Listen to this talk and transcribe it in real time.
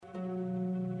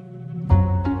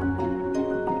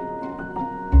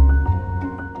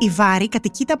Η Βάρη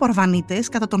κατοικείται από Αρβανίτες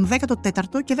κατά τον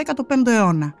 14ο και 15ο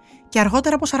αιώνα και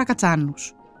αργότερα από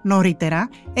Σαρακατσάνους. Νωρίτερα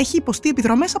έχει υποστεί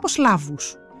επιδρομές από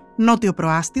Σλάβους. Νότιο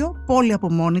προάστιο, πόλη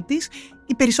από μόνη της,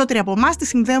 οι περισσότεροι από εμάς τη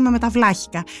συνδέουμε με τα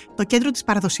Βλάχικα, το κέντρο της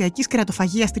παραδοσιακής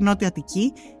κρεατοφαγίας στη Νότια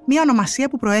Αττική, μια ονομασία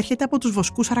που προέρχεται από τους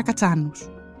βοσκούς Σαρακατσάνους.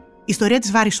 Η ιστορία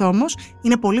της Βάρης όμως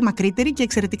είναι πολύ μακρύτερη και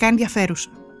εξαιρετικά ενδιαφέρουσα.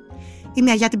 Είμαι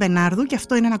η Αγιάτη Μπενάρδου και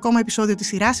αυτό είναι ένα ακόμα επεισόδιο της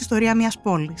σειράς Ιστορία μιας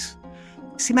πόλης.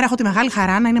 Σήμερα έχω τη μεγάλη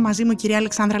χαρά να είναι μαζί μου η κυρία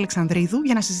Αλεξάνδρα Αλεξανδρίδου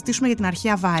για να συζητήσουμε για την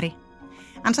αρχαία Βάρη.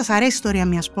 Αν σας αρέσει η ιστορία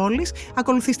μιας πόλης,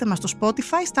 ακολουθήστε μας στο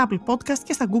Spotify, στα Apple Podcast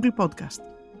και στα Google Podcast.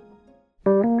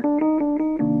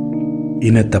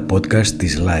 Είναι τα podcast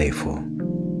της Λάιφο.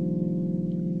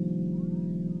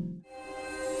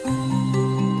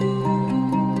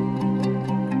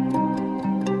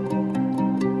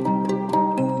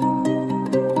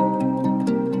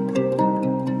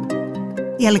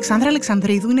 Η Αλεξάνδρα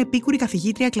Αλεξανδρίδου είναι επίκουρη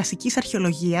καθηγήτρια Κλασικής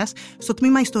Αρχαιολογίας στο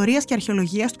Τμήμα Ιστορίας και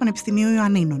Αρχαιολογίας του Πανεπιστημίου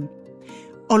Ιωαννίνων.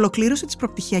 Ολοκλήρωσε τις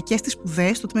προπτυχιακές της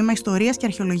σπουδές στο Τμήμα Ιστορίας και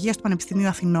Αρχαιολογίας του Πανεπιστημίου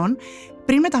Αθηνών,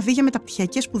 πριν μεταβεί για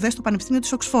μεταπτυχιακές σπουδές στο Πανεπιστήμιο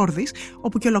της Οξφόρδης,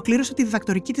 όπου και ολοκλήρωσε τη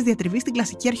διδακτορική της διατριβή στην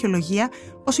Κλασική Αρχαιολογία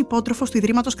ως υπότροφος του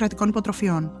Ιδρύματος Κρατικών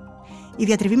Υποτροφιών. Η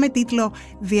διατριβή με τίτλο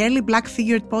The Early Black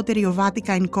Figured Pottery of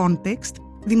Attica in Context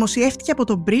δημοσιεύτηκε από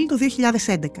τον Μπριλ το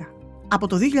 2011. Από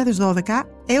το 2012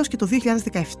 έως και το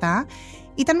 2017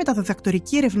 ήταν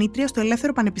μεταδιδακτορική ερευνήτρια στο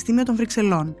Ελεύθερο Πανεπιστήμιο των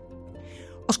Βρυξελών.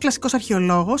 Ως κλασικός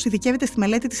αρχαιολόγος, ειδικεύεται στη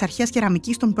μελέτη της αρχαίας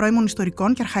κεραμικής των πρώιμων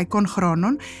ιστορικών και αρχαϊκών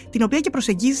χρόνων, την οποία και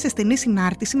προσεγγίζει σε στενή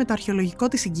συνάρτηση με το αρχαιολογικό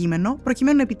της συγκείμενο,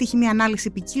 προκειμένου να επιτύχει μια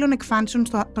ανάλυση ποικίλων εκφάνσεων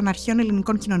των αρχαίων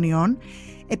ελληνικών κοινωνιών,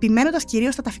 επιμένοντας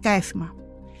κυρίως στα ταφικά έθιμα.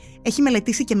 Έχει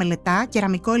μελετήσει και μελετά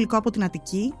κεραμικό υλικό από την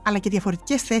Αττική, αλλά και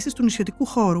διαφορετικές θέσεις του νησιωτικού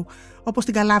χώρου, όπως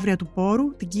την Καλαύρεια του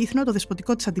Πόρου, την Κύθνο, το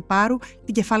Δεσποτικό Αντιπάρου,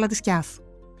 την Κεφάλα Σκιάθου.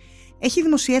 Έχει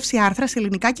δημοσιεύσει άρθρα σε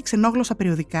ελληνικά και ξενόγλωσσα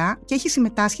περιοδικά και έχει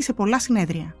συμμετάσχει σε πολλά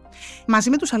συνέδρια. Μαζί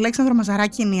με τους Αλέξανδρο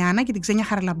Μαζαράκη-Αινιάν και την Ξένια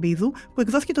Χαραλαμπίδου, που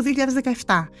εκδόθηκε το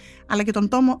 2017, αλλά και τον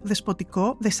τόμο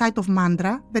Δεσποτικό, The Site of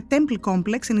Mandra, The Temple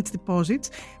Complex and its Deposits,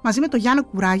 μαζί με τον Γιάννο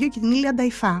Κουράγιο και την Ιλια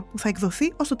Νταϊφά, που θα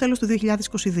εκδοθεί ως το τέλος του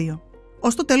 2022.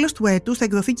 Ως το τέλος του έτους θα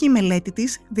εκδοθεί και η μελέτη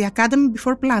της The Academy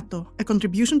Before Plato, A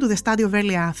Contribution to the Study of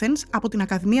Early Athens από την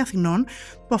Ακαδημία Αθηνών,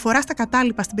 που αφορά στα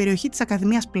κατάλοιπα στην περιοχή της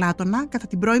Ακαδημίας Πλάτωνα κατά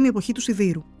την πρώιμη εποχή του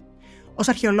Σιδήρου. Ως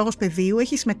αρχαιολόγος πεδίου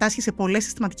έχει συμμετάσχει σε πολλές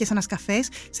συστηματικές ανασκαφές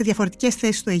σε διαφορετικές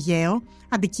θέσεις στο Αιγαίο,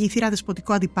 Αντικύθυρα,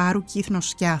 Δεσποτικό Αντιπάρου, Κύθνος,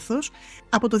 Σκιάθος.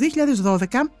 Από το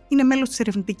 2012 είναι μέλος της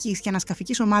ερευνητικής και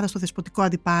ανασκαφικής ομάδας στο Δεσποτικό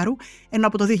Αντιπάρου, ενώ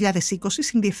από το 2020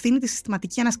 συνδιευθύνει τη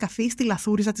συστηματική ανασκαφή στη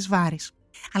Λαθουρίζα της Βάρης.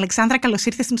 Αλεξάνδρα, καλώς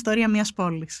ήρθες στην ιστορία μιας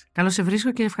πόλης. Καλώς σε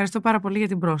βρίσκω και ευχαριστώ πάρα πολύ για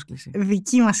την πρόσκληση.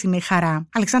 Δική μας είναι η χαρά.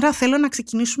 Αλεξάνδρα, θέλω να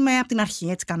ξεκινήσουμε από την αρχή,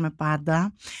 έτσι κάνουμε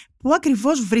πάντα. Πού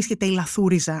ακριβώς βρίσκεται η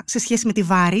Λαθουρίζα σε σχέση με τη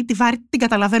Βάρη? Τη Βάρη την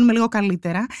καταλαβαίνουμε λίγο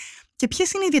καλύτερα. Και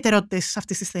ποιες είναι οι ιδιαιτερότητες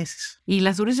αυτής της θέσης? Η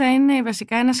Λαθουρίζα είναι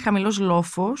βασικά ένας χαμηλός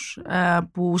λόφος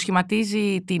που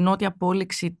σχηματίζει τη νότια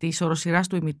απόλυξη της οροσειράς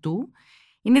του ημιτού.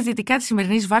 Είναι δυτικά της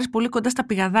σημερινής Βάρης, πολύ κοντά στα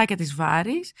πηγαδάκια της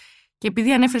Βάρης. Και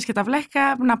επειδή ανέφερες και τα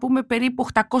Βλάχικα, να πούμε περίπου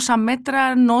 800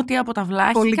 μέτρα νότια από τα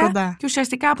Βλάχικα. Πολύ κοντά. Και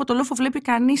ουσιαστικά από το λόφο βλέπει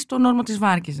κανείς τον όρμο της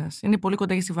Βάρκιζας. Είναι πολύ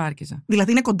κοντά και στη Βάρκιζα.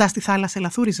 Δηλαδή είναι κοντά στη θάλασσα η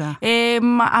Λαθουρίζα?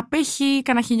 Απέχει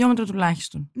κανένα χιλιόμετρο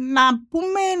τουλάχιστον.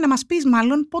 Να μας πεις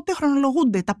μάλλον πότε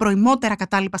χρονολογούνται τα προημότερα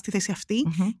κατάλοιπα στη θέση αυτή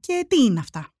και τι είναι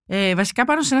αυτά. Βασικά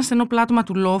πάνω σε ένα στενό πλάτωμα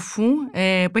του λόφου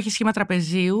που έχει σχήμα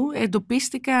τραπεζίου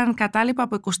εντοπίστηκαν κατάλοιπα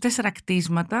από 24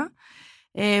 κτίσματα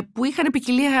που είχαν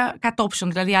ποικιλία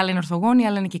κατόψεων, δηλαδή άλλα είναι ορθογώνια,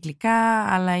 άλλα είναι κυκλικά,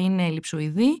 άλλα είναι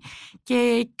ελλειψοειδή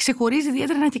και ξεχωρίζει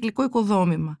ιδιαίτερα ένα κυκλικό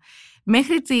οικοδόμημα.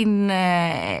 Μέχρι την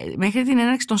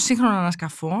έναρξη των σύγχρονων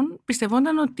ανασκαφών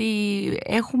πιστευόταν ότι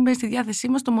έχουμε στη διάθεσή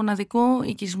μας το μοναδικό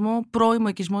οικισμό, πρώιμο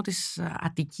οικισμό της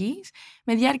Αττικής,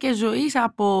 με διάρκεια ζωής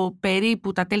από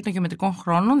περίπου τα τέλη των γεωμετρικών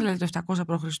χρόνων, δηλαδή το 700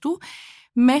 π.Χ.,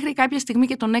 μέχρι κάποια στιγμή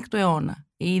και τον 6ο αιώνα.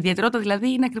 Η ιδιαιτερότητα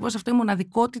δηλαδή είναι ακριβώς αυτό, η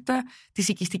μοναδικότητα της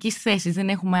οικιστικής θέσης. Δεν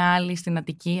έχουμε άλλη στην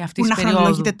Αττική αυτή τη περίοδου. Που να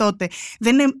χρονολογείται τότε.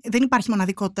 Δεν υπάρχει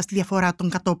μοναδικότητα στη διαφορά των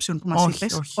κατόψεων που μας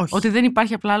είπες. Όχι. Ότι δεν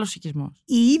υπάρχει απλά άλλος οικισμός.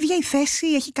 Η ίδια η θέση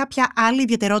έχει κάποια άλλη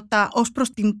ιδιαιτερότητα ως προς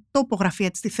την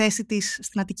τοπογραφία της, τη θέση της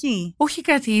στην Αττική? Όχι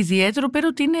κάτι ιδιαίτερο, πέρα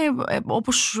ότι είναι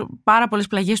όπως πάρα πολλές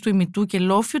πλαγιές του ημιτού και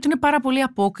λόφι, ότι είναι πάρα πολύ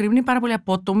απόκρημνη, πάρα πολύ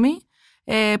απότομη.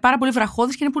 Πάρα πολύ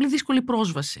βραχώδης και είναι πολύ δύσκολη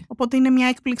πρόσβαση. Οπότε είναι μια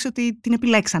έκπληξη ότι την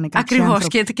επιλέξανε κάποιοι ακριβώς.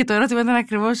 άνθρωποι. Και το ερώτημα ήταν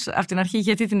ακριβώς από την αρχή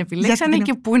γιατί την επιλέξανε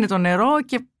και πού είναι το νερό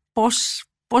και πώς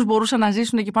πώς μπορούσαν να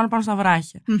ζήσουν εκεί πάνω στα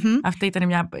βράχια. Αυτή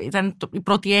ήταν η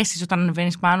πρώτη αίσθηση όταν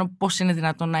ανεβαίνεις πάνω, πώς είναι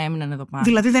δυνατόν να έμειναν εδώ πάνω.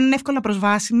 Δηλαδή δεν είναι εύκολα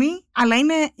προσβάσιμοι, αλλά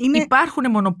είναι...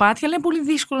 Υπάρχουν μονοπάτια, αλλά είναι πολύ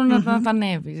δύσκολο να τα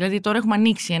ανέβεις. Δηλαδή τώρα έχουμε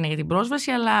ανοίξει ένα για την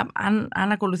πρόσβαση, αλλά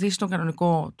αν ακολουθήσεις τον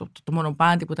κανονικό, το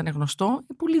μονοπάτι που ήταν γνωστό,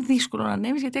 είναι πολύ δύσκολο να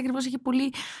ανέβεις, γιατί ακριβώς έχει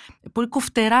πολύ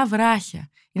κοφτερά βράχια.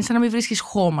 Είναι σαν να μην βρίσκεις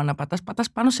χώμα να πατάς.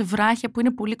 Πατάς πάνω σε βράχια που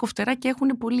είναι πολύ κοφτερά και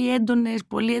έχουν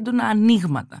πολύ έντονα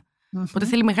ανοίγματα. Οπότε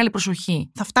θέλει μεγάλη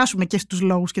προσοχή. Θα φτάσουμε και στους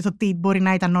λόγους και το τι μπορεί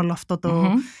να ήταν όλο αυτό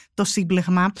το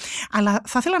σύμπλεγμα. Αλλά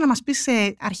θα ήθελα να μας πεις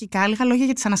αρχικά λίγα λόγια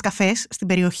για τις ανασκαφές στην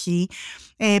περιοχή.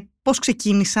 Πώς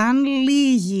ξεκίνησαν,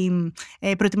 λίγη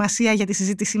προετοιμασία για τη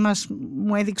συζήτησή μας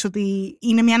μου έδειξε ότι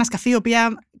είναι μια ανασκαφή η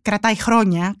οποία κρατάει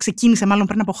χρόνια, ξεκίνησε μάλλον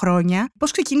πριν από χρόνια.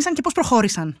 Πώς ξεκίνησαν και πώς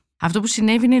προχώρησαν? Αυτό που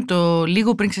συνέβη είναι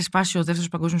λίγο πριν ξεσπάσει ο Δεύτερος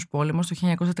Παγκόσμιος Πόλεμος, το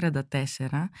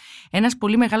 1934, ένας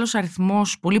πολύ μεγάλος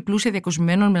αριθμός πολύ πλούσια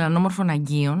διακοσμημένων μελανόμορφων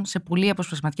αγκίων, σε πολύ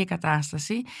αποσπασματική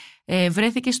κατάσταση,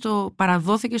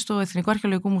 παραδόθηκε στο Εθνικό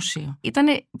Αρχαιολογικό Μουσείο. Ήταν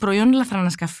προϊόν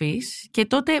λαθρανασκαφής και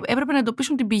τότε έπρεπε να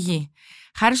εντοπίσουν την πηγή.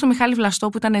 Χάρη στον Μιχάλη Βλαστό,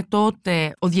 που ήταν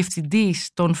τότε ο διευθυντής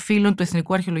των φύλων του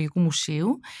Εθνικού Αρχαιολογικού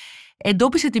Μουσείου,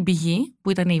 εντόπισε την πηγή που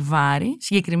ήταν η Βάρη,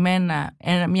 συγκεκριμένα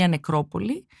μια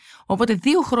νεκρόπολη. Οπότε 2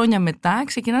 χρόνια μετά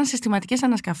ξεκινάνε συστηματικές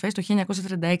ανασκαφές, το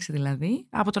 1936 δηλαδή,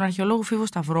 από τον αρχαιολόγο Φίβο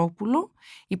Σταυρόπουλο,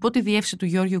 υπό τη διεύθυνση του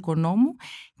Γιώργιου Οικονόμου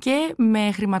και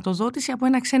με χρηματοδότηση από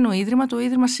ένα ξένο ίδρυμα, το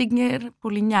Ίδρυμα Σίγκνερ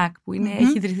Πολινιάκ, που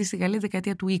έχει ιδρυθεί στη Γαλλία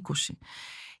δεκαετία του 20.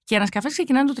 Και οι ανασκαφές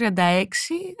ξεκινάνε το 1936,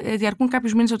 διαρκούν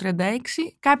κάποιους μήνες το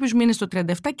 1936, κάποιους μήνες το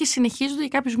 1937 και συνεχίζονται για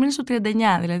κάποιους μήνες το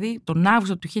 1939. Δηλαδή τον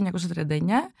Αύγουστο του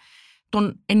 1939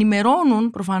 τον ενημερώνουν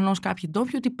προφανώς κάποιοι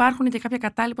ντόπιοι ότι υπάρχουν και κάποια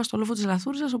κατάλοιπα στο λόφο της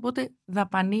Λαθούριζας, οπότε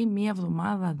δαπανεί 1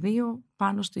 εβδομάδα, 2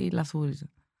 πάνω στη Λαθούριζα.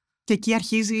 Και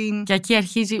εκεί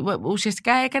αρχίζει...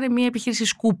 Ουσιαστικά έκανε μια επιχείρηση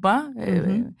σκούπα,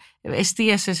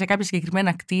 εστίασε σε κάποια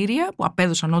συγκεκριμένα κτίρια που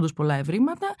απέδωσαν όντως πολλά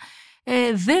ευρήματα.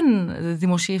 Δεν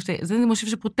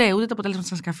δημοσίευσε ποτέ ούτε τα αποτέλεσμα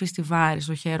της ανασκαφής στη Βάρη,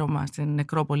 στο Χέρωμα, στην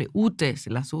Νεκρόπολη, ούτε στη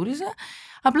Λαθούριζα.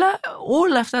 Απλά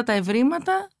όλα αυτά τα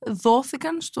ευρήματα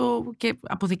δόθηκαν και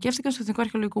αποδικεύτηκαν στο Εθνικό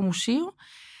Αρχαιολογικό Μουσείο.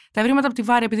 Τα ευρήματα από τη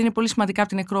Βάρη, επειδή είναι πολύ σημαντικά από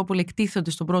την Νεκρόπολη,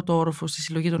 εκτίθενται στον πρώτο όροφο στη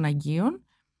συλλογή των αγκίων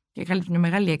και καλύπτει μια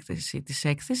μεγάλη έκθεση της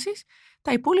έκθεσης.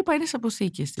 Τα υπόλοιπα είναι σε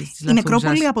αποθήκες της Λαθούριζας. Η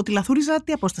Νεκρόπολη από τη Λαθούριζα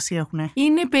τι απόσταση έχουν?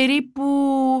 Είναι περίπου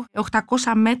 800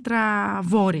 μέτρα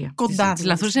βόρεια. Κοντά. Της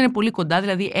Λαθούριζας είναι πολύ κοντά,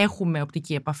 δηλαδή έχουμε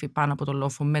οπτική επαφή πάνω από το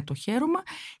λόφο με το Χέρωμα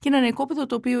και είναι ένα οικόπεδο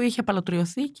το οποίο έχει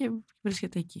απαλωτριωθεί και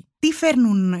βρίσκεται εκεί. Τι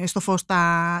φέρνουν στο φως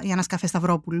οι ανασκαφές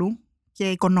Σταυρόπουλου και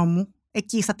Οικονόμου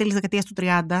εκεί στα τέλη της δεκαετίας του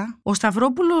 30? Ο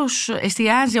Σταυρόπουλος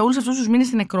εστιάζει όλους αυτούς τους μήνες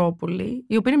στην Νεκρόπολη,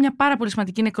 η οποία είναι μια πάρα πολύ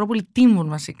σημαντική νεκρόπολη τύμβων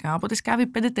βασικά. Οπότε σκάβει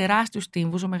 5 τεράστιους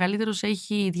τύμβους. Ο μεγαλύτερος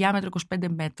έχει διάμετρο 25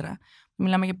 μέτρα.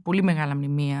 Μιλάμε για πολύ μεγάλα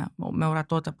μνημεία, με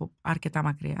ορατότητα από αρκετά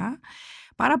μακριά.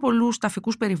 Πάρα πολλούς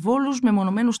ταφικούς περιβόλους,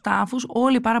 μεμονωμένους τάφους,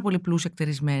 όλοι πάρα πολύ πλούσια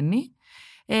εκτερισμένοι.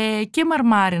 Και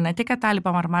μαρμάρινα και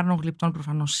κατάλοιπα μαρμάρινων γλυπτών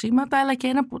προφανώς σήματα, αλλά και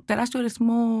ένα τεράστιο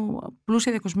αριθμό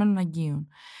πλούσια διακοσμένων αγκίων.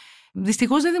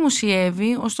 Δυστυχώς δεν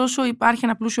δημοσιεύει, ωστόσο υπάρχει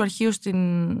ένα πλούσιο αρχείο στην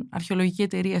αρχαιολογική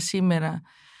εταιρεία σήμερα,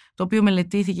 το οποίο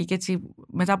μελετήθηκε και έτσι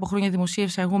μετά από χρόνια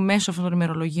δημοσίευσα εγώ μέσω αυτών των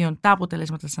ημερολογίων τα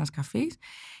αποτελέσματα της ανασκαφής.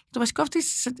 Το βασικό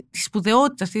αυτής της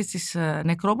σπουδαιότητας αυτής της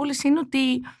νεκρόπολης είναι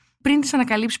ότι πριν τις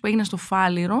ανακαλύψεις που έγιναν στο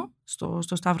Φάληρο,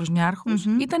 στο Σταύρος Νιάρχος,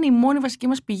 ήταν η μόνη βασική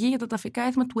μας πηγή για τα ταφικά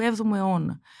έθιμα του 7ου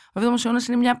αιώνα. Ο 7ος αιώνας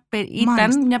ήταν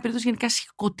μια περίοδος γενικά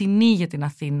σκοτεινή για την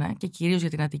Αθήνα και κυρίως για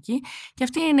την Αττική, και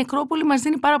αυτή η νεκρόπολη μας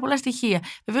δίνει πάρα πολλά στοιχεία.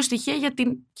 Βεβαίως στοιχεία για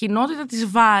την κοινότητα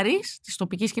της Βάρης, της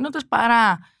τοπικής κοινότητας,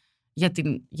 παρά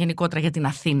γενικότερα για την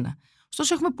Αθήνα.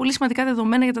 Ωστόσο, έχουμε πολύ σημαντικά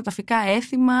δεδομένα για τα ταφικά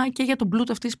έθιμα και για τον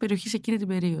πλούτο αυτής της περιοχής εκείνη την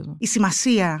περίοδο. Η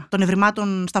σημασία των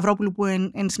ευρημάτων Σταυρόπουλου που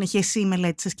εν συνεχεία εσύ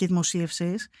μελέτησες και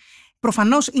δημοσίευσες,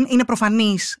 προφανώς είναι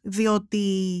προφανής,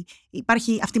 διότι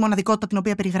υπάρχει αυτή η μοναδικότητα την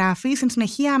οποία περιγράφεις. Εν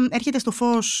συνεχεία έρχεται στο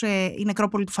φως η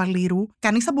νεκρόπολη του Φαλήρου.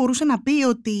 Κανείς θα μπορούσε να πει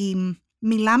ότι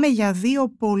μιλάμε για 2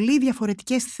 πολύ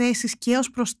διαφορετικές θέσεις και ως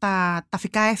προς τα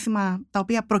ταφικά έθιμα τα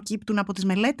οποία προκύπτουν από τις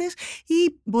μελέτες,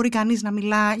 ή μπορεί κανείς να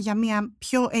μιλά για μια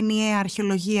πιο ενιαία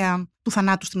αρχαιολογία του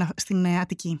θανάτου στην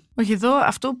Αττική? Όχι, εδώ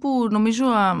αυτό που νομίζω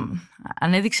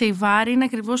ανέδειξε η Βάρη είναι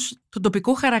ακριβώς τον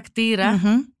τοπικό χαρακτήρα,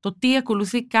 το τι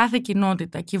ακολουθεί κάθε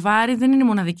κοινότητα. Και η Βάρη δεν είναι η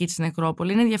μοναδική της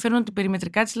νεκρόπολη. Είναι ενδιαφέρον ότι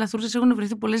περιμετρικά της Λαθούριζας έχουν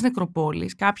βρεθεί πολλές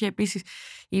νεκροπόλεις. Κάποια επίσης,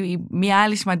 μια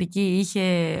άλλη σημαντική είχε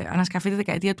ανασκαφεί τη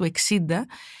δεκαετία του 60.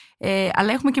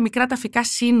 Αλλά έχουμε και μικρά ταφικά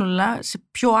σύνολα σε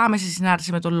πιο άμεση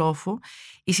συνάρτηση με τον λόφο.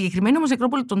 Η συγκεκριμένη όμως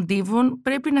νεκρόπολη των Τύβων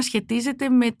πρέπει να σχετίζεται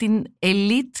με την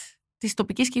ελίτ της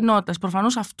τοπικής κοινότητας.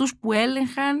 Προφανώς αυτούς που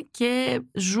έλεγχαν και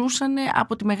ζούσαν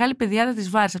από τη μεγάλη πεδιάδα της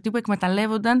Βάρης, αυτοί που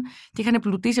εκμεταλλεύονταν και είχαν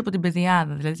πλουτίσει από την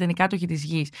πεδιάδα, δηλαδή ήταν οι κάτοχοι της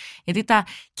γης. Γιατί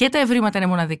και τα ευρήματα είναι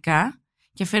μοναδικά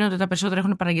και φαίνεται ότι τα περισσότερα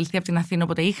έχουν παραγγελθεί από την Αθήνα,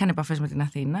 οπότε είχαν επαφές με την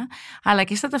Αθήνα, αλλά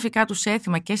και στα ταφικά τους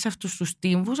έθιμα και σε αυτούς τους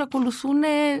τύμβους ακολουθούν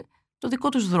το δικό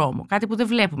τους δρόμο. Κάτι που δεν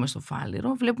βλέπουμε στο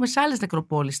Φάληρο, βλέπουμε σε άλλες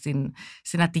νεκροπόλεις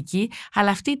στην Αττική, αλλά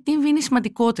αυτή η τύμβη είναι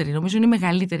σημαντικότερη, νομίζω είναι η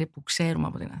μεγαλύτερη που ξέρουμε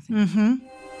από την Αθήνα.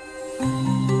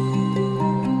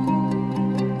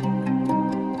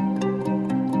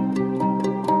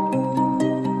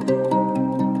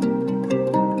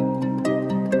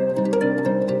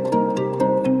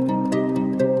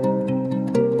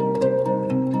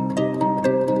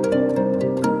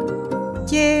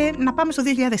 Και να πάμε στο 2020,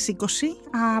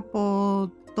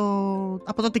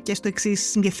 από τότε και στο εξής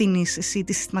συνδιευθύνεις εσύ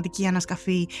τη συστηματική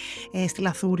ανασκαφή στη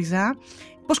Λαθουρίζα.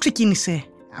 Πώς ξεκίνησε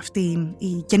αυτή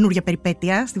η καινούργια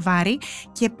περιπέτεια στη Βάρη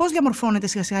και πώς διαμορφώνεται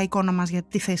σιγά σιγά η εικόνα μας για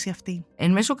τη θέση αυτή?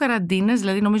 Εν μέσω καραντίνας,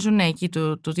 δηλαδή νομίζω εκεί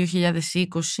το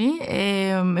 2020,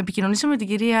 επικοινωνήσαμε με την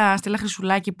κυρία Στέλλα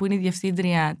Χρυσουλάκη, που είναι η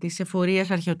διευθύντρια της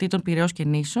Εφορίας Αρχαιοτήτων Πειραιώς και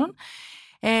Νήσων,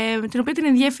 την οποία την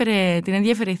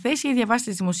ενδιέφερε η θέση, διαβάσει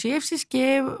τις δημοσιεύσεις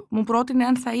και μου πρότεινε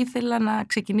αν θα ήθελα να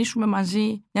ξεκινήσουμε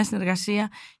μαζί μια συνεργασία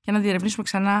για να διερευνήσουμε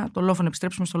ξανά το λόφο, να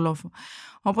επιστρέψουμε στο λόφο.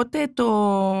 Οπότε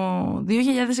το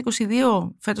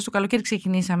 2022, φέτος το καλοκαίρι,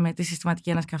 ξεκινήσαμε τη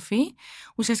συστηματική ανασκαφή.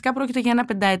 Ουσιαστικά πρόκειται για ένα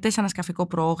 5ετές ανασκαφικό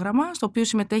πρόγραμμα, στο οποίο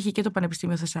συμμετέχει και το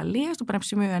Πανεπιστήμιο Θεσσαλίας, το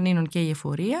Πανεπιστημίο Ιωαννίνων και η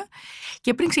Εφορία.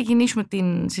 Και πριν ξεκινήσουμε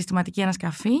την συστηματική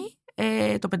ανασκαφή,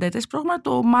 το 5ετές πρόγραμμα,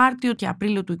 το Μάρτιο και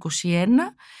Απρίλιο του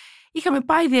 2021, είχαμε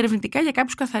πάει διερευνητικά για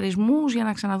κάποιους καθαρισμούς, για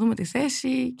να ξαναδούμε τη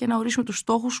θέση και να ορίσουμε τους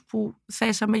στόχους που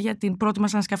θέσαμε για την πρώτη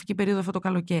μας ανασκαφική περίοδο αυτό το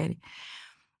καλοκαίρι.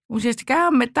 Ουσιαστικά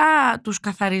μετά τους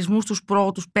καθαρισμούς τους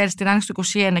πρώτους πέρσι την άνοιξη του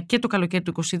 2021 και το καλοκαίρι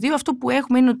του 2022, αυτό που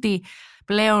έχουμε είναι ότι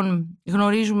πλέον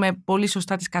γνωρίζουμε πολύ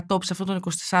σωστά τις κατόψεις αυτών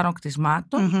των 24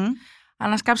 κτισμάτων.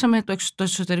 Ανασκάψαμε το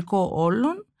εσωτερικό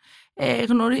όλων.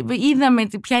 Είδαμε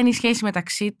ποια είναι η σχέση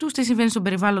μεταξύ τους, τι συμβαίνει στον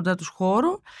περιβάλλοντα τους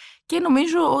χώρο και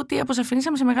νομίζω ότι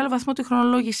αποσαφηνίσαμε σε μεγάλο βαθμό τη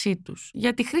χρονολόγησή τους.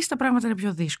 Για τη χρήση τα πράγματα είναι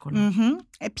πιο δύσκολα.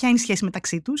 Ποια είναι η σχέση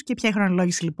μεταξύ τους και ποια η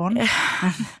χρονολόγηση λοιπόν?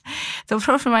 Το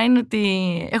πρόβλημα είναι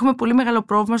ότι έχουμε πολύ μεγάλο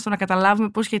πρόβλημα στο να καταλάβουμε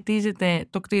πώς σχετίζεται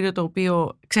το κτίριο το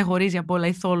οποίο ξεχωρίζει από όλα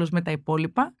η θόλος με τα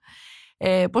υπόλοιπα.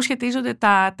 Πώς σχετίζονται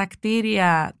τα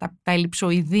κτίρια, τα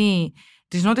ελλειψοειδή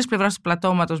της νότιας πλευράς του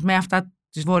πλατώματος με αυτά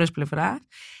της βόρειας πλευράς.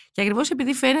 Και ακριβώς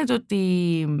επειδή φαίνεται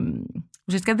ότι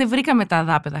ουσιαστικά δεν βρήκαμε τα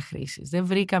δάπεδα χρήσης, δεν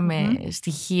βρήκαμε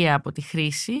στοιχεία από τη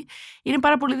χρήση, είναι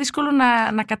πάρα πολύ δύσκολο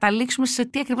να καταλήξουμε σε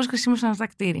τι ακριβώς χρησιμεύσαν αυτά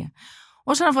τα κτίρια.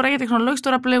 Όσον αφορά για τεχνολόγηση,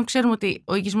 τώρα πλέον ξέρουμε ότι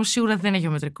ο οικισμός σίγουρα δεν είναι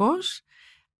γεωμετρικός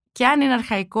και αν είναι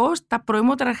αρχαϊκός, τα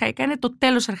προημότερα αρχαϊκά είναι το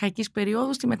τέλος αρχαϊκής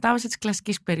περίοδου στη μετάβαση της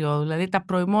κλασικής περίοδου. Δηλαδή τα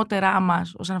προημότερά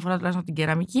μας, όσον αφορά τουλάχιστον την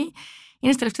κεραμική,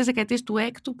 είναι στις τελευταίες δεκαετίες του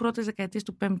 6ου, πρώτες δεκαετίες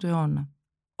του 5ου αιώνα.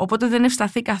 Οπότε δεν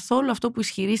ευσταθεί καθόλου αυτό που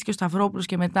ισχυρίστηκε ο Σταυρόπουλος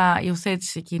και μετά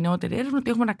υιοθέτησε και η νεότερη έρευνα, ότι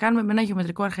έχουμε να κάνουμε με ένα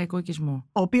γεωμετρικό αρχαϊκό οικισμό.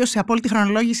 Ο οποίος σε απόλυτη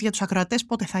χρονολόγηση για τους ακροατές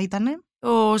πότε θα ήταν?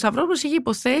 Ο Σταυρόπουλος είχε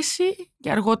υποθέσει,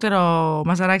 και αργότερα ο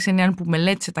Μαζαράκης-Αινιάν που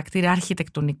μελέτησε τα κτίρια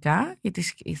αρχιτεκτονικά, γιατί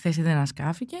η θέση δεν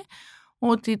ανασκάφηκε,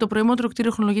 ότι το προημότερο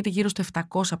κτίριο χρονολογείται γύρω στο 700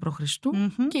 π.Χ.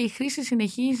 Και η χρήση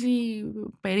συνεχίζει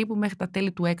περίπου μέχρι τα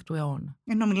τέλη του 6ου αιώνα.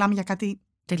 Ενώ μιλάμε για κάτι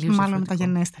μάλλον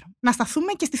μεταγενέστερο. Να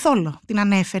σταθούμε και στη Θόλο. Την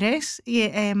ανέφερες,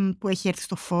 που έχει έρθει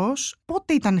στο φως.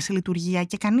 Πότε ήταν σε λειτουργία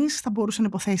και κανείς θα μπορούσε να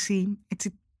υποθέσει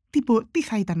έτσι, τι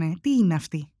θα ήτανε, τι είναι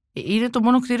αυτή? Είναι το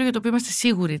μόνο κτίριο για το οποίο είμαστε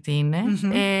σίγουροι τι είναι.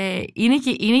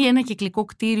 Είναι ένα κυκλικό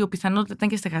κτίριο, πιθανότητα ήταν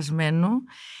και στεγασμένο.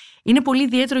 Είναι πολύ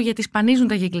ιδιαίτερο γιατί σπανίζουν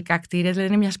τα κυκλικά κτίρια, δηλαδή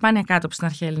είναι μια σπάνια κάτωψη στην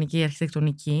αρχαία ελληνική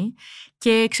αρχιτεκτονική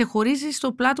και ξεχωρίζει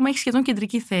στο πλάτωμα, έχει σχεδόν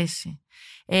κεντρική θέση.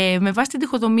 Με βάση την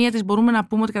τοιχοδομία της μπορούμε να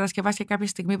πούμε ότι κατασκευάστηκε κάποια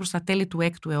στιγμή προς τα τέλη του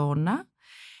 6ου αιώνα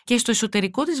και στο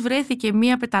εσωτερικό της βρέθηκε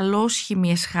μια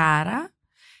πεταλόσχημη εσχάρα.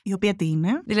 Η οποία τι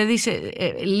είναι? Δηλαδή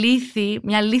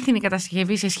μια λίθινη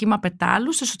κατασκευή σε σχήμα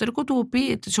πετάλου, στο εσωτερικό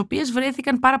της οποίας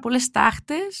βρέθηκαν πάρα πολλές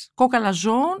τάχτες, κόκαλα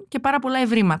ζώων και πάρα πολλά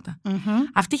ευρήματα.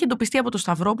 Αυτή είχε εντοπιστεί από το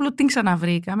Σταυρόπουλο, την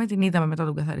ξαναβρήκαμε, την είδαμε μετά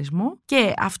τον καθαρισμό.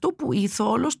 Και αυτό που η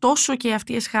θόλος, τόσο και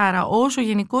αυτή η εσχάρα, όσο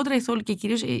γενικότερα η θόλη και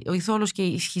κυρίως η θόλος και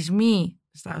οι σχισμοί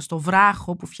στο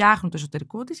βράχο που φτιάχνουν το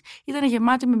εσωτερικό της, ήταν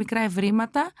γεμάτη με μικρά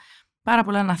ευρήματα, πάρα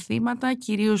πολλά αναθήματα,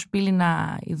 κυρίως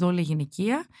πύληνα ειδόλια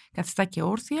γυναικεία, καθιστά και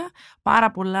όρθια,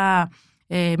 πάρα πολλά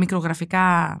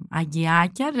μικρογραφικά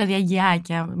αγγιάκια, δηλαδή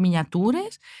αγγιάκια,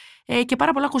 μινιατούρες και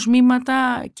πάρα πολλά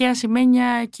κοσμήματα και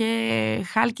ασημένια και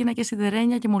χάλκινα και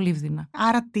σιδερένια και μολύβδινα.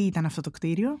 Άρα τι ήταν αυτό το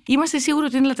κτίριο? Είμαστε σίγουροι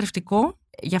ότι είναι λατρευτικό,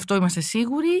 γι' αυτό είμαστε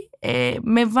σίγουροι,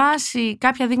 με βάση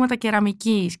κάποια δείγματα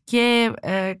κεραμικής και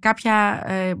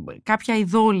κάποια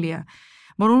ειδόλια.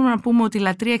 Μπορούμε να πούμε ότι η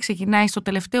λατρεία ξεκινάει στο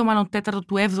τελευταίο, μάλλον τέταρτο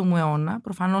του 7ου αιώνα,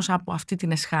 προφανώς από αυτή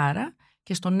την εσχάρα,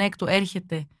 και στον 6ο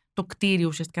έρχεται το κτίριο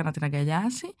ουσιαστικά να την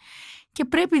αγκαλιάσει, και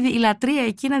πρέπει η λατρεία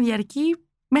εκεί να διαρκεί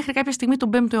μέχρι κάποια στιγμή τον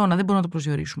 5ο αιώνα. Δεν μπορούμε να το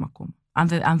προσδιορίσουμε ακόμα,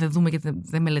 αν δεν δούμε και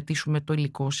δεν μελετήσουμε το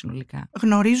υλικό συνολικά.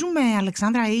 Γνωρίζουμε,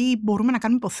 Αλεξάνδρα, ή μπορούμε να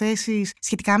κάνουμε υποθέσεις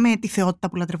σχετικά με τη θεότητα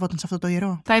που λατρευόταν σε αυτό το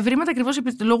ιερό? Τα ευρήματα, ακριβώς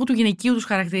λόγω του γυναικείου τους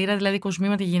χαρακτήρα, δηλαδή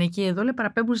κοσμήματα και γυναικεία εδόλια,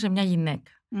 παραπέμπουν σε μια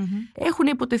γυναίκα. Έχουν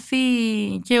υποτεθεί,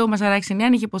 και ο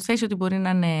Μαζαράκης-Αινιάν είχε υποθέσει ότι μπορεί να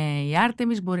είναι η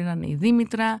Άρτεμις, μπορεί να είναι η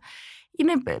Δήμητρα.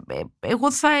 Εγώ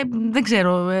δεν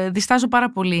ξέρω, διστάζω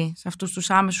πάρα πολύ σε αυτούς τους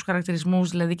άμεσους χαρακτηρισμούς,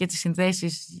 δηλαδή και τις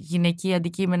συνδέσεις γυναικεία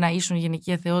αντικείμενα ίσον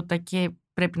γυναικεία θεότητα, και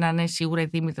πρέπει να είναι σίγουρα η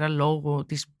Δήμητρα λόγω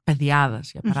της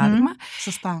παιδιάδας, για παράδειγμα.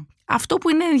 Σωστά. Αυτό που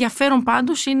είναι ενδιαφέρον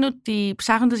πάντως είναι ότι,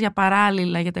 ψάχνοντας για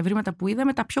παράλληλα για τα ευρήματα που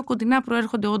είδαμε, τα πιο κοντινά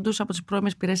προέρχονται όντως από τις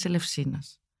πρώιμες πυρές της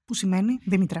Ελευσίνας. Που σημαίνει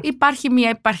Δήμητρα. Υπάρχει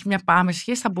μια άμεση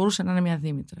σχέση, θα μπορούσε να είναι μια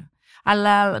Δήμητρα.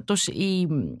 Αλλά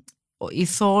η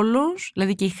θόλος,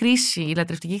 δηλαδή και η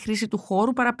λατρευτική χρήση του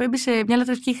χώρου, παραπέμπει σε μια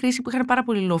λατρευτική χρήση που είχαν πάρα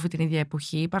πολύ λόφοι την ίδια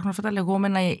εποχή. Υπάρχουν αυτά τα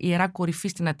λεγόμενα ιερά κορυφή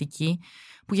στην Αττική,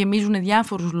 που γεμίζουν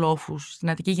διάφορους λόφους στην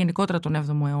Αττική, γενικότερα τον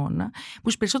 7ο αιώνα, που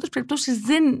στις περισσότερες περιπτώσεις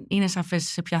δεν είναι σαφές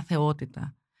σε ποια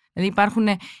θεότητα. Δηλαδή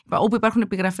όπου υπάρχουν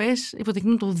επιγραφές,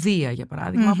 υποδεικνύουν το Δία, για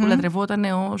παράδειγμα, που λατρευόταν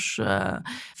ως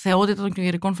θεότητα των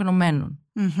ιερικών φαινομένων.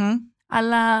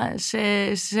 Αλλά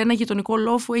σε ένα γειτονικό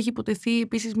λόφο έχει υποτεθεί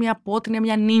επίσης μια απότρινια,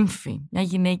 μια νύμφη, μια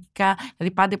γυναίκα.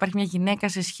 Δηλαδή πάντα υπάρχει μια γυναίκα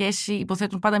σε σχέση,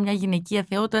 υποθέτουν πάντα μια γυναικεία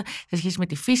θεότητα σε σχέση με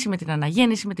τη φύση, με την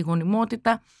αναγέννηση, με τη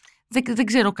γονιμότητα. Δεν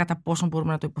ξέρω κατά πόσο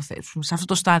μπορούμε να το υποθέσουμε, σε αυτό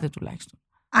το στάδιο τουλάχιστον.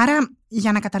 Άρα,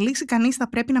 για να καταλήξει κανείς, θα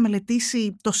πρέπει να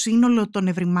μελετήσει το σύνολο των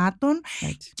ευρημάτων.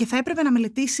 Έτσι. Και θα έπρεπε να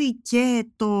μελετήσει και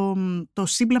το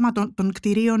σύμπλαμα των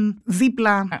κτηρίων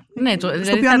δίπλα,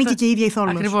 στο οποίο ανήκει και η ίδια η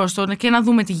θόλος. Ακριβώς, και να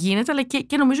δούμε τι γίνεται, αλλά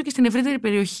και νομίζω και στην ευρύτερη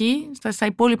περιοχή, στα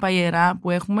υπόλοιπα ιερά που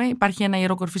έχουμε, υπάρχει ένα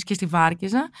ιερό κορυφής και στη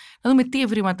Βάρκηζα, να δούμε τι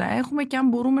ευρήματα έχουμε και αν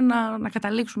μπορούμε να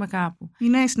καταλήξουμε κάπου.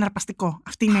 Είναι συναρπαστικό.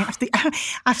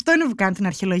 Αυτό είναι που κάνει την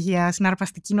αρχαιολογία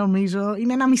συναρπαστική, νομίζω.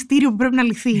 Είναι ένα μυστήριο που πρέπει να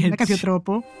λυθεί με κάποιο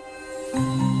τρόπο.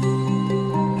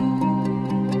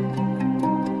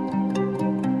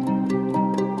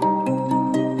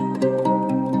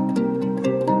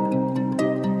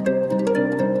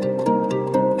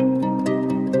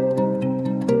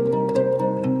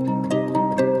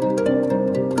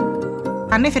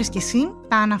 Ανέφερες και εσύ,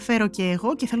 τα αναφέρω και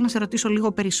εγώ, και θέλω να σε ρωτήσω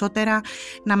λίγο περισσότερα,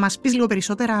 να μας πεις λίγο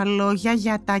περισσότερα λόγια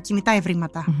για τα κινητά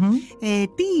ευρήματα.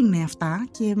 Τι είναι αυτά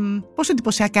και πόσο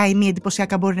εντυπωσιακά ή μη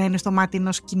εντυπωσιακά μπορεί να είναι στο μάτι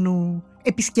ενός κοινού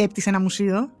επισκέπτη σε ένα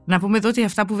μουσείο? Να πούμε εδώ ότι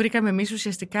αυτά που βρήκαμε εμείς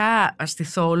ουσιαστικά στη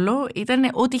Θόλο ήταν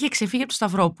ό,τι είχε ξεφύγει από το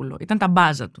Σταυρόπουλο. Ήταν τα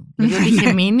μπάζα του. Δηλαδή, ό,τι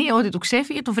είχε μείνει, ό,τι του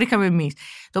ξέφυγε, το βρήκαμε εμείς.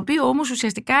 Το οποίο όμως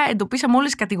ουσιαστικά εντοπίσαμε όλες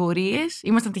τις κατηγορίες,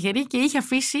 ήμασταν τυχεροί, και είχε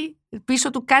αφήσει πίσω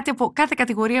του κάτι από κάθε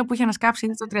κατηγορία που είχε ανασκάψει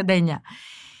ήδη το 1939.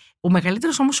 Ο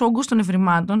μεγαλύτερος όμως όγκος των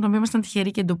ευρημάτων, τον οποίο ήμασταν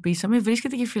τυχεροί και εντοπίσαμε,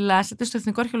 βρίσκεται και φυλάσσεται στο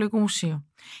Εθνικό Αρχαιολογικό Μουσείο.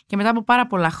 Και μετά από πάρα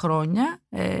πολλά χρόνια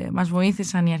μας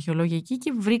βοήθησαν οι αρχαιολόγοι εκεί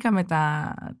και βρήκαμε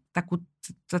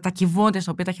τα κυβότια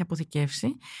στα οποία τα έχει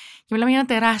αποθηκεύσει. Και μιλάμε για ένα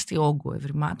τεράστιο όγκο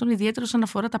ευρημάτων, ιδιαίτερα όσον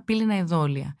αφορά τα πύληνα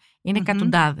εδόλια. Είναι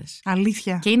εκατοντάδες.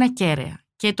 Αλήθεια. Και είναι ακέραια.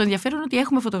 Και το ενδιαφέρον είναι ότι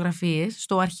έχουμε φωτογραφίες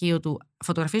στο αρχείο του,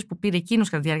 φωτογραφίες που πήρε εκείνος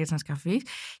κατά τη διάρκεια της ανασκαφής,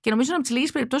 και νομίζω είναι από τις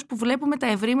λίγες περιπτώσεις που βλέπουμε τα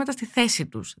ευρήματα στη θέση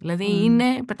τους. Δηλαδή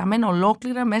είναι πεταμένα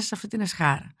ολόκληρα μέσα σε αυτή την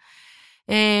εσχάρα.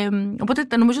 Οπότε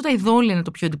νομίζω τα ειδόλια είναι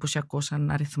το πιο εντυπωσιακό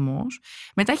σαν αριθμός.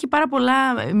 Μετά έχει πάρα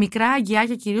πολλά μικρά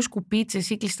αγκιάκια, κυρίως κουπίτσες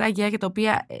ή κλειστά αγκιάκια, τα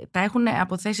οποία τα έχουν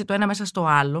αποθέσει το ένα μέσα στο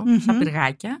άλλο, σαν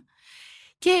πυργάκια.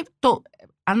 Και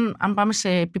αν πάμε σε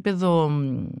επίπεδο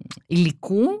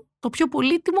υλικού, το πιο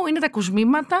πολύτιμο είναι τα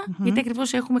κοσμήματα, γιατί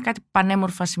ακριβώς έχουμε κάτι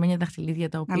πανέμορφα σημαίνια δαχτυλίδια,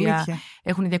 τα οποία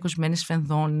έχουν διακοσμένες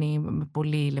σφενδόνι με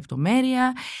πολλή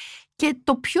λεπτομέρεια. Και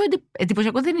το πιο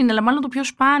εντυπωσιακό δεν είναι, αλλά μάλλον το πιο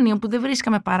σπάνιο που δεν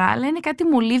βρίσκαμε παράλληλα, είναι κάτι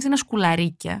μολύβδινα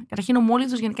σκουλαρίκια. Καταρχήν, ο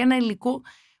μόλυβδος γενικά είναι ένα υλικό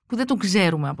που δεν το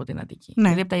ξέρουμε από την Αττική.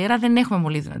 Δηλαδή, από τα ιερά δεν έχουμε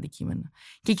μολύβδινα αντικείμενα.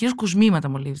 Και κυρίως κοσμήματα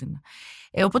μολύβδινα.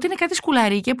 Οπότε είναι κάτι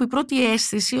σκουλαρίκια που η πρώτη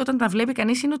αίσθηση όταν τα βλέπει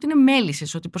κανείς είναι ότι είναι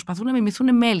μέλισσες, ότι προσπαθούν να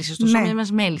μιμηθούν μέλισσες, το σώμα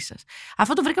μιας μέλισσας.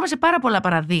 Αυτό το βρήκαμε σε πάρα πολλά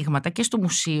παραδείγματα και στο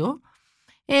μουσείο.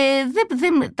 Έχει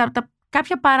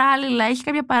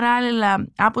κάποια παράλληλα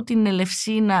από την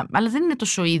Ελευσίνα, αλλά δεν είναι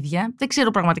τόσο ίδια. Δεν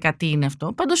ξέρω πραγματικά τι είναι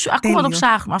αυτό. Πάντως ακόμα το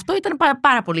ψάχνουμε. Αυτό ήταν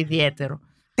πάρα πολύ ιδιαίτερο.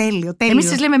 Τέλειο. Εμείς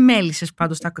τις λέμε μέλισσες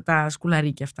πάντως τα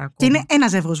σκουλαρίκια αυτά. Ακόμα. Και είναι ένα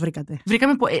ζεύγος βρήκατε.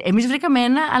 Εμείς βρήκαμε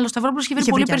ένα, αλλά ο Σταυρόπουλος είχε βρει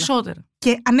πολύ περισσότερα.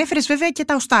 Και ανέφερες βέβαια και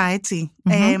τα οστά, έτσι.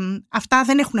 Αυτά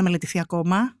δεν έχουν μελετηθεί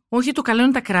ακόμα. Όχι, το καλό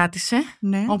είναι τα κράτησε.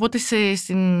 Ναι. Οπότε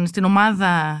στην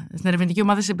ερευνητική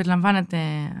ομάδα συμπεριλαμβάνεται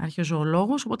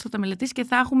αρχαιοζωολόγος. Οπότε θα τα μελετήσει και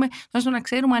θα έχουμε, τουλάχιστον να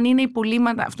ξέρουμε αν είναι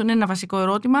υπολείμματα. Αυτό είναι ένα βασικό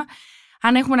ερώτημα.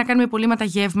 αν έχουμε να κάνουμε υπολείμματα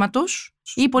γεύματος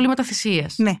ή υπολείμματα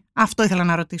θυσίας. Ναι, αυτό ήθελα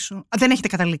να ρωτήσω. Δεν έχετε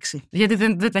καταλήξει. Γιατί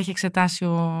δεν τα έχει εξετάσει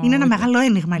Είναι ένα μεγάλο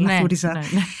αίνιγμα η Λαθουρίζα. Ναι.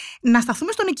 Να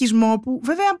σταθούμε στον οικισμό, που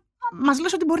βέβαια μας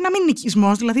λες ότι μπορεί να μην είναι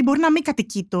οικισμός, δηλαδή μπορεί να μην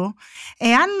κατοικείτο.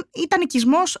 Εάν ήταν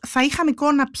οικισμός, θα είχαμε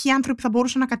εικόνα ποιοι άνθρωποι θα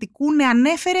μπορούσαν να κατοικούν.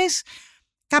 Ανέφερες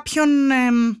κάποιον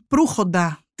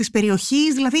προύχοντα της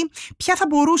περιοχής, δηλαδή ποια θα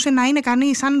μπορούσε να είναι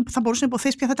κανείς, αν θα μπορούσε να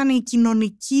υποθέσει ποια θα ήταν η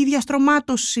κοινωνική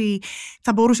διαστρωμάτωση,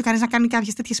 θα μπορούσε κανείς να κάνει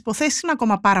κάποιες τέτοιες υποθέσεις, είναι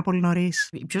ακόμα πάρα πολύ νωρίς.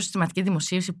 Η πιο συστηματική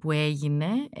δημοσίευση που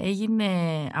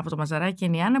έγινε από το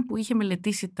Μαζαράκη-Αινιάν, που είχε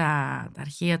μελετήσει τα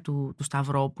αρχεία του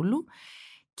Σταυρόπουλου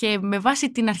και με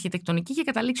βάση την αρχιτεκτονική είχε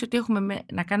καταλήξει ότι έχουμε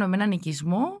να κάνουμε με έναν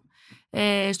οικισμό,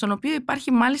 στον οποίο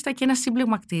υπάρχει μάλιστα και ένα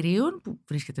σύμπλεγμα κτηρίων που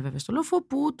βρίσκεται βέβαια στο λόφο,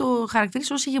 που το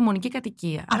χαρακτηρίζει ως ηγεμονική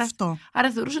κατοικία.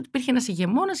 Άρα θεωρούσε ότι υπήρχε ένας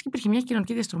ηγεμόνας και υπήρχε μια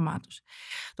κοινωνική διαστρωμάτωση.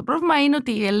 Το πρόβλημα είναι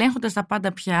ότι ελέγχοντας τα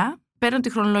πάντα πια, πέραν τη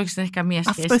χρονολόγηση δεν έχει καμία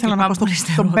σχέση. Αυτό ήθελα να πω.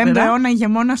 Στον 5ο αιώνα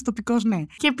ηγεμόνας τοπικός, ναι.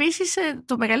 Και επίσης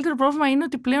το μεγαλύτερο πρόβλημα είναι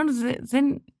ότι πλέον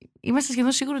δεν είμαστε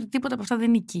σχεδόν σίγουροι ότι τίποτα από αυτά δεν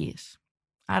είναι οικίες.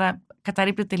 Άρα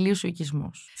καταρρίπτεται τελείως ο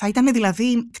οικισμός. Θα ήταν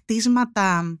δηλαδή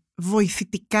κτίσματα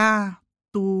βοηθητικά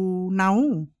του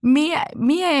ναού.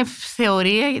 Μία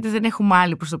θεωρία, γιατί δεν έχουμε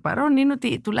άλλη προς το παρόν, είναι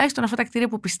ότι τουλάχιστον αυτά τα κτίρια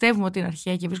που πιστεύουμε ότι είναι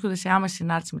αρχαία και βρίσκονται σε άμεση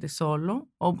συνάρτηση με τη Θόλο,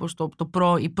 όπως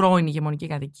η πρώην ηγεμονική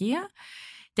κατοικία,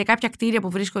 και κάποια κτίρια που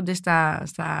βρίσκονται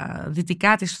στα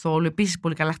δυτικά της Θόλου, επίσης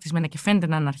πολύ καλά χτισμένα και φαίνεται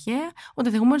να είναι αρχαία, ότι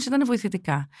ενδεχομένως ήταν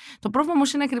βοηθητικά. Το πρόβλημα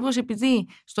όμως είναι ακριβώς επειδή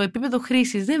στο επίπεδο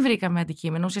χρήσης δεν βρήκαμε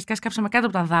αντικείμενο, ουσιαστικά σκάψαμε κάτω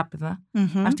από τα δάπεδα.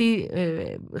 Αυτοί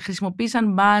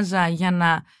χρησιμοποίησαν μπάζα για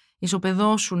να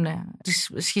ισοπεδώσουν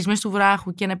τις σχισμές του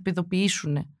βράχου και να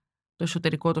επιδοποιήσουν το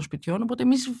εσωτερικό των σπιτιών. Οπότε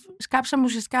εμείς σκάψαμε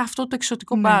ουσιαστικά αυτό το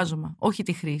εξωτικό μπάζωμα, όχι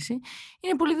τη χρήση.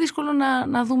 Είναι πολύ δύσκολο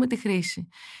να δούμε τη χρήση.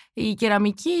 Η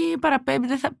κεραμική παραπέμπει,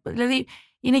 δηλαδή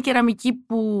είναι κεραμική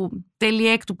που τέλη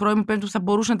έκτου πρώιμου πέμπτου θα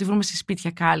μπορούσαν να τη βρούμε σε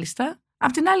σπίτια κάλλιστα.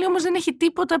 Απ' την άλλη όμως δεν έχει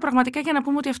τίποτα πραγματικά για να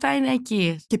πούμε ότι αυτά είναι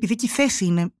οικίες. Και επειδή και η θέση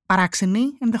είναι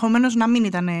παράξενη, ενδεχομένως να μην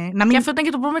ήταν. Και αυτό ήταν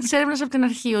και το πρόβλημα της έρευνας από την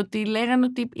αρχή, ότι λέγανε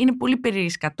ότι είναι πολύ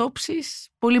περίεργες κατόψεις,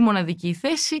 πολύ μοναδική η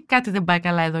θέση, κάτι δεν πάει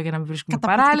καλά εδώ για να μην βρίσκουμε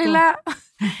παράλληλα.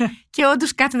 Και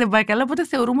όντως κάτι δεν πάει καλά, οπότε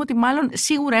θεωρούμε ότι μάλλον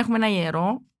σίγουρα έχουμε ένα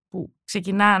ιερό που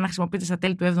ξεκινά να χρησιμοποιείται στα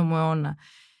τέλη του 7ου αιώνα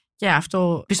και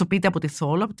αυτό πιστοποιείται από τη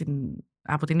Θόλο,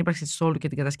 από την ύπαρξη της Θόλου και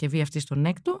την κατασκευή αυτή στον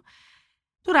 6ο.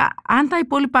 Τώρα, αν τα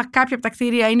υπόλοιπα κάποια από τα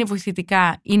κτίρια είναι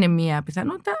βοηθητικά, είναι μία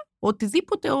πιθανότητα.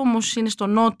 Οτιδήποτε όμως είναι στο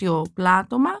νότιο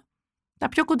πλάτωμα, τα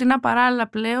πιο κοντινά παράλληλα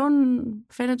πλέον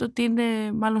φαίνεται ότι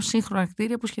είναι μάλλον σύγχρονα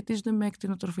κτίρια που σχετίζονται με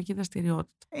κτηνοτροφική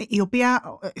δραστηριότητα. Η οποία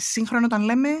σύγχρονα, όταν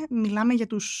λέμε, μιλάμε για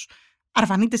τους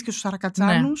Αρβανίτες και στους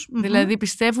Σαρακατσάνους. Ναι. Δηλαδή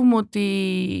πιστεύουμε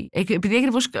ότι, επειδή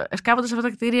ακριβώς σκάβοντας αυτά τα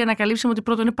κτίρια ανακαλύψαμε ότι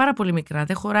πρώτον είναι πάρα πολύ μικρά,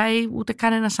 δεν χωράει ούτε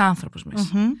καν ένας άνθρωπος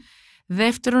μέσα.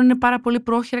 Δεύτερον, είναι πάρα πολύ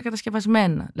πρόχειρα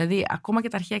κατασκευασμένα. Δηλαδή, ακόμα και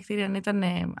τα αρχαία κτίρια,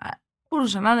 αν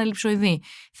μπορούσαν να είναι ελλειψοειδή,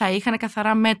 θα είχαν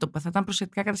καθαρά μέτωπα, θα ήταν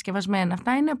προσεκτικά κατασκευασμένα.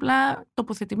 Αυτά είναι απλά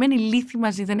τοποθετημένοι λίθοι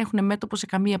μαζί, δεν έχουν μέτωπο σε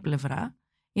καμία πλευρά.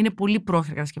 Είναι πολύ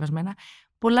πρόχειρα κατασκευασμένα.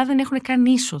 Πολλά δεν έχουν καν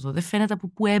είσοδο, δεν φαίνεται από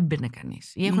πού έμπαινε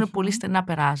κανείς. Ή έχουν πολύ στενά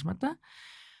περάσματα.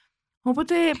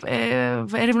 Οπότε,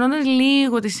 ερευνώντας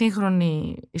λίγο τη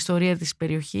σύγχρονη ιστορία της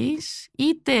περιοχής,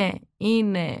 είτε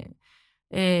είναι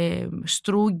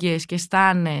στρούγκες και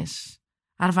στάνες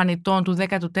Αρβανιτών του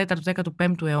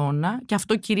 14ου-15ου αιώνα, και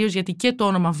αυτό κυρίως γιατί και το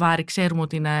όνομα Βάρη ξέρουμε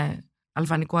ότι είναι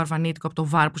αλβανικό-αρβανίτικο από το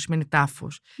Βάρ που σημαίνει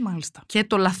τάφος. Μάλιστα. Και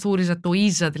το Λαθουρίζα, το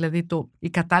Ίζα, δηλαδή η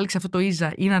κατάληξη αυτό το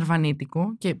Ίζα είναι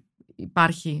αρβανίτικο και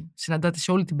συναντάται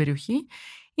σε όλη την περιοχή,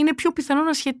 είναι πιο πιθανό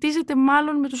να σχετίζεται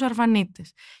μάλλον με τους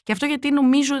Αρβανίτες. Και αυτό γιατί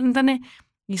νομίζω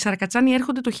οι Σαρακατσάνοι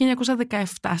έρχονται το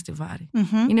 1917 στη Βάρη.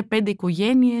 Είναι 5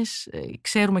 οικογένειες,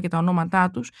 ξέρουμε και τα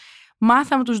ονόματά τους.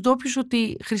 Μάθαμε τους ντόπιους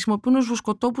ότι χρησιμοποιούν ως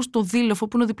βοσκοτόπους το δίλοφο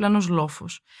που είναι ο διπλανός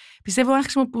λόφος. Πιστεύω αν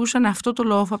χρησιμοποιούσαν αυτό το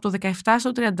λόφο από το 17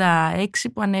 στο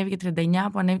 36 που ανέβηκε, 39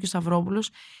 που ανέβηκε ο Σταυρόπουλος,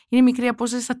 είναι μικρή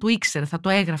απόσταση, θα το ήξερε, θα το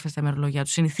έγραφε στα ημερολόγια του.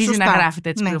 Συνηθίζει να γράφει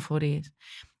τις πληροφορίες.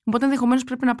 Οπότε ενδεχομένως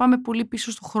πρέπει να πάμε πολύ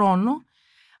πίσω στο χρόνο,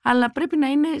 αλλά πρέπει να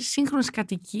είναι σύγχρονες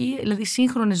κατοικίες, δηλαδή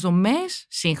σύγχρονες δομές,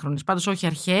 πάντως όχι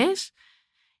αρχαίες,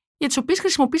 για τις οποίες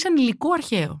χρησιμοποίησαν υλικό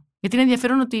αρχαίο. Γιατί είναι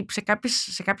ενδιαφέρον ότι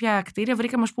σε κάποια κτίρια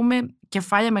βρήκαμε, ας πούμε,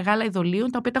 κεφάλια μεγάλα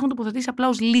ειδωλίων, τα οποία τα έχουν τοποθετήσει απλά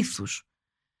ως λίθους.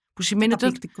 Που σημαίνει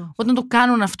ότι όταν το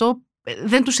κάνουν αυτό,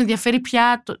 δεν τους ενδιαφέρει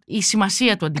πια η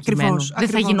σημασία του αντικειμένου. Δεν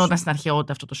θα γινόταν στην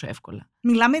αρχαιότητα αυτό τόσο εύκολα.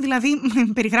 Μιλάμε δηλαδή,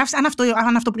 περιγράφεις,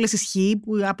 αν αυτό που λες ισχύει,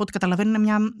 που από ό,τι καταλαβαίνω είναι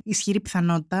μια ισχυρή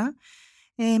πιθανότητα,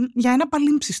 για ένα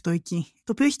παλίμψιστο εκεί,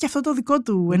 το οποίο έχει και αυτό το δικό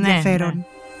του ενδιαφέρον. Ναι.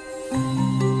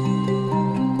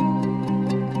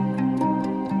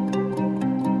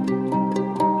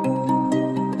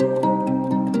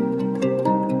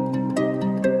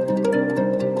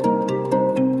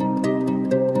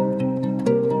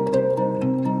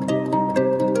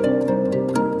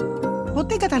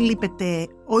 εγκαταλείπεται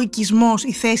ο οικισμός,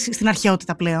 η θέση στην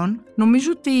αρχαιότητα πλέον?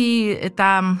 Νομίζω ότι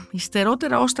τα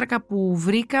υστερότερα όστρακα που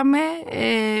βρήκαμε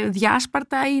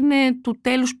διάσπαρτα είναι του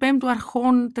τέλους 5ου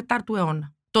αρχών 4ου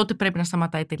αιώνα. Τότε πρέπει να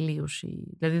σταματάει τελείως.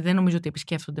 Δηλαδή δεν νομίζω ότι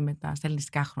επισκέφτονται μετά στα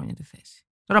ελληνιστικά χρόνια τη θέση.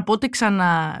 Τώρα πότε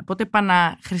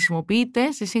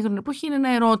επαναχρησιμοποιείται στη σύγχρονη εποχή είναι ένα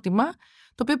ερώτημα,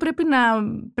 το οποίο πρέπει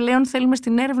πλέον θέλουμε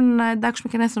στην έρευνα να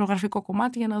εντάξουμε και ένα εθνογραφικό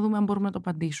κομμάτι για να δούμε αν μπορούμε να το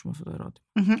απαντήσουμε αυτό το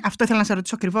ερώτημα. Αυτό ήθελα να σε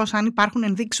ρωτήσω ακριβώς, αν υπάρχουν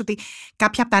ενδείξεις ότι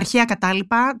κάποια από τα αρχαία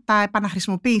κατάλοιπα τα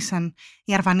επαναχρησιμοποίησαν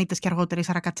οι Αρβανίτες και αργότερα οι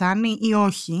Σαρακατσάνοι ή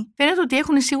όχι? Φαίνεται ότι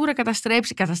έχουν σίγουρα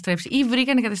καταστρέψει ή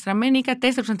βρήκαν κατεστραμμένοι ή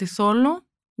κατέστρεψαν τη Θόλο,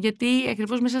 γιατί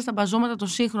ακριβώς μέσα στα μπαζώματα των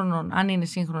σύγχρονων, αν είναι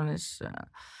σύγχρονες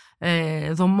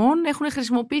δομών, έχουν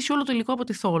χρησιμοποιήσει όλο το υλικό από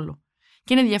τη Θόλο.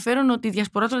 Και είναι ενδιαφέρον ότι η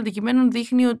διασπορά των αντικειμένων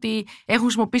δείχνει ότι έχουν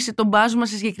χρησιμοποιήσει τον μπάζωμα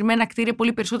σε συγκεκριμένα κτίρια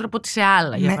πολύ περισσότερο από ό,τι σε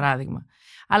άλλα, για παράδειγμα.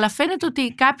 Αλλά φαίνεται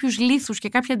ότι κάποιους λίθους και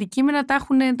κάποια αντικείμενα τα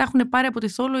έχουν πάρει από τη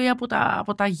Θόλο ή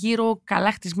από τα γύρω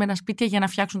καλά χτισμένα σπίτια για να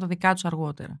φτιάξουν τα δικά τους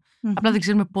αργότερα. Απλά δεν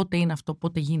ξέρουμε πότε είναι αυτό,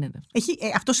 πότε γίνεται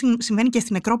αυτό. Αυτό συμβαίνει και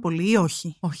στην Νεκρόπολη ή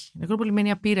όχι? Όχι. Η Νεκρόπολη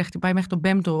μένει απείραχτη, πάει μέχρι τον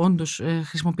 5ο, όντως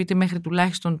χρησιμοποιείται μέχρι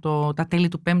τουλάχιστον τα τέλη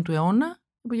του 5ου αιώνα.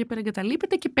 Από εκεί πέρα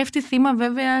εγκαταλείπεται και πέφτει θύμα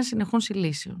βέβαια συνεχών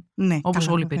συλλήσεων. Ναι, όπως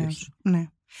όλη η περιοχή. Ναι.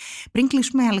 Πριν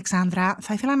κλείσουμε, Αλεξάνδρα,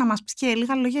 θα ήθελα να μας πεις και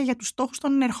λίγα λόγια για τους στόχους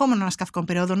των ερχόμενων ανασκαφικών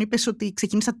περιόδων. Είπες ότι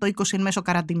ξεκινήσατε το 20 εν μέσω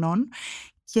καραντινών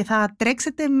και θα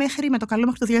τρέξετε με το καλό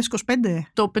μέχρι το 2025.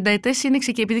 Το πενταετές είναι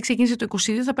επειδή ξεκίνησε το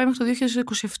 2022, θα πάει μέχρι το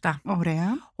 2027. Ωραία.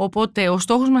 Οπότε ο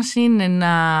στόχος μας είναι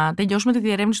να τελειώσουμε τη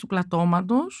διερεύνηση του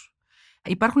πλατώματος.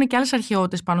 Υπάρχουν και άλλες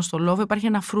αρχαιότητες πάνω στο λόφο. Υπάρχει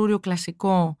ένα φρούριο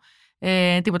κλασικό,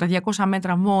 200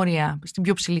 μέτρα βόρεια στην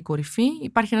πιο ψηλή κορυφή.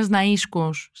 Υπάρχει ένας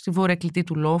ναΐσκος στη βόρεια κλητή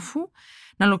του λόφου.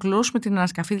 Να ολοκληρώσουμε την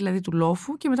ανασκαφή δηλαδή του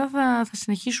λόφου και μετά θα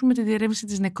συνεχίσουμε τη διερεύνηση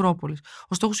της νεκρόπολης.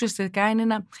 Ο στόχος ουσιαστικά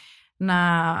είναι να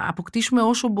αποκτήσουμε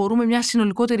όσο μπορούμε μια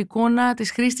συνολικότερη εικόνα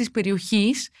της χρήσης της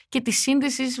περιοχής και της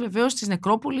σύνδεσης βεβαίως της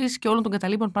νεκρόπολης και όλων των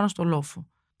καταλήπων πάνω στο λόφο.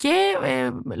 Και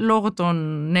λόγω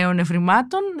των νέων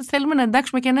ευρημάτων θέλουμε να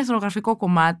εντάξουμε και ένα εθνογραφικό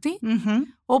κομμάτι,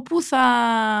 όπου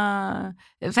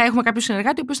θα έχουμε κάποιο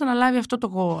συνεργάτη ο οποίος θα αναλάβει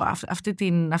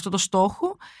αυτό το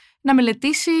στόχο, να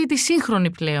μελετήσει τη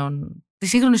σύγχρονη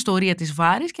ιστορία της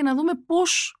Βάρης και να δούμε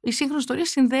πώς η σύγχρονη ιστορία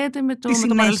συνδέεται με το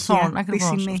παρελθόν. Ακριβώς,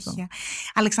 τη συνέχεια.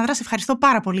 Αλεξάνδρα, σε ευχαριστώ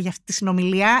πάρα πολύ για αυτή τη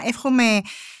συνομιλία. Εύχομαι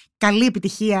καλή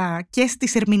επιτυχία και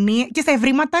στα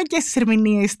ευρήματα και στις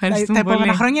ερμηνείες τα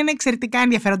επόμενα χρόνια. Είναι εξαιρετικά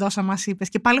ενδιαφέροντα όσα μας είπες.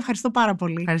 Και πάλι ευχαριστώ πάρα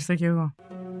πολύ. Ευχαριστώ και εγώ.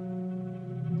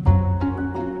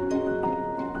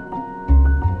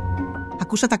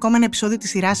 Ακούσατε ακόμα ένα επεισόδιο της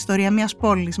σειράς Ιστορία μιας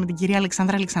πόλης με την κυρία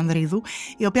Αλεξάνδρα Αλεξανδρίδου,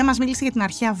 η οποία μας μίλησε για την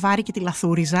αρχαία Βάρη και τη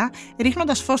Λαθουρίζα,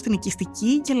 ρίχνοντας φως στην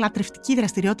οικιστική και λατρευτική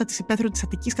δραστηριότητα της υπαίθρου της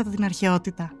Αττικής κατά την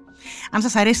αρχαιότητα. Αν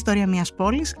σας αρέσει η Ιστορία μιας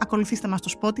πόλης, ακολουθήστε μας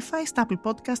στο Spotify, στα Apple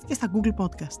Podcast και στα Google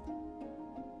Podcast.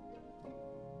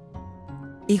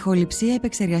 Ηχοληψία,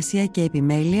 επεξεργασία και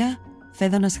επιμέλεια,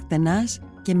 Φέδωνας Χτενάς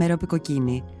και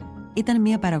Μερόπικοκίνη. Ήταν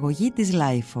μια παραγωγή της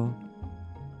LIFO.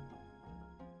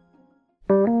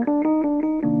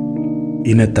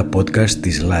 Είναι τα podcast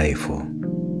της LIFO.